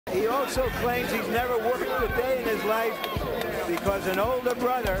also claims he's never worked a day in his life because an older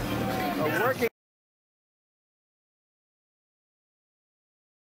brother, a working.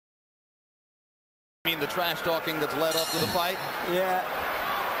 I mean the trash talking that's led up to the fight? Yeah.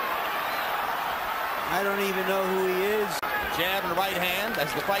 I don't even know who he is. Jab and right hand.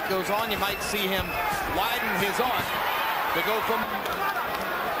 As the fight goes on, you might see him widen his arc to go from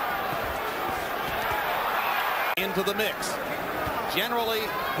into the mix. Generally,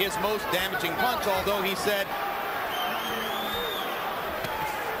 his most damaging punch, although he said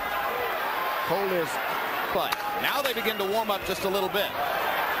Coley's fight. Now they begin to warm up just a little bit.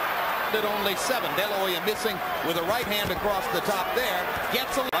 At only 7. De La Hoya missing with a right hand across the top there.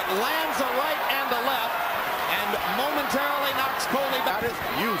 Gets a but lands a right and a left, and momentarily knocks Coley back.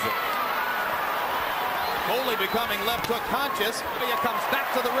 Use it. Coley becoming left hook conscious. Hoya comes back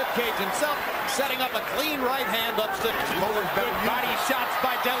to the ribcage himself, setting up a clean right hand upstick. Good body shots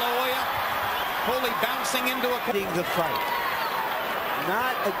by De La Hoya. Coley bouncing into a The fight.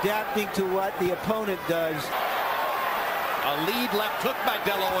 Not adapting to what the opponent does. A lead left hook by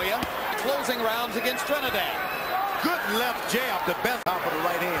De La Hoya. Closing rounds against Trinidad. Good left jab, the best top of the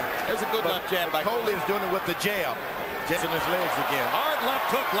right hand. There's a good left jab by Coley is doing it with the jab. Just in his legs again. Hard left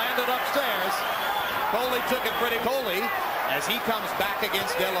hook landed upstairs. Coley took it pretty. Coley, as he comes back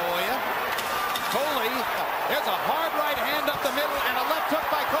against De La Hoya. Coley, there's a hard right hand up the middle and a left hook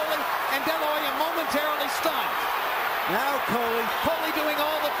by Coley, and De La Hoya momentarily stunned. Now Coley doing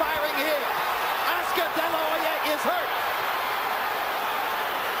all the firing here. Oscar De La Hoya is hurt.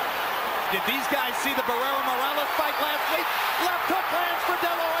 Did these guys see the Barrera-Morales fight last week? Left hook lands for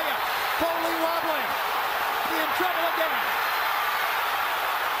De La Hoya. Coley wobbling. He in trouble again.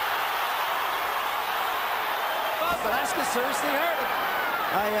 but Oscar seriously hurt him.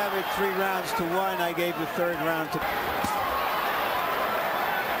 I have it 3 rounds to 1. I gave the 3rd round to.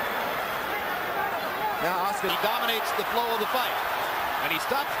 Now Oscar, he dominates the flow of the fight. When he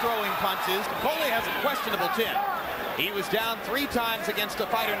stops throwing punches, Coley has a questionable chin. He was down 3 times against a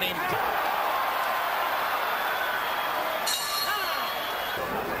fighter named.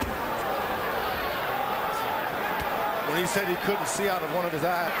 when he said he couldn't see out of one of his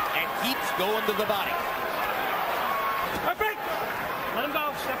eyes. And keeps going to the body. Perfect. Let him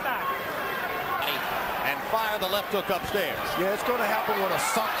go. Step back. And fire the left hook upstairs. Yeah, it's going to happen with a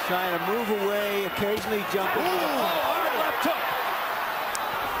suck. Trying to move away, occasionally jumping. Hard left hook.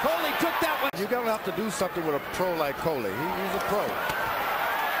 Coley took that one. You're going to have to do something with a pro like Coley. He's a pro.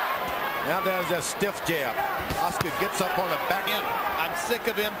 Now there's that stiff jab. Oscar gets up on the back end. I'm sick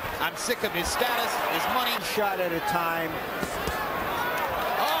of him. I'm sick of his status, his money. Shot at a time.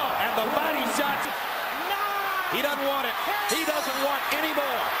 Oh, and the body shot. He doesn't want it. He doesn't want any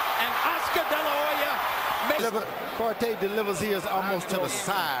more. And Oscar De La Hoya makes... Corte delivers his almost to the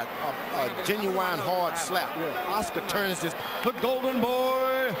side. A genuine hard slap. Oscar turns this. The Golden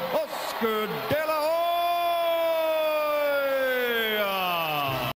Boy, Oscar De La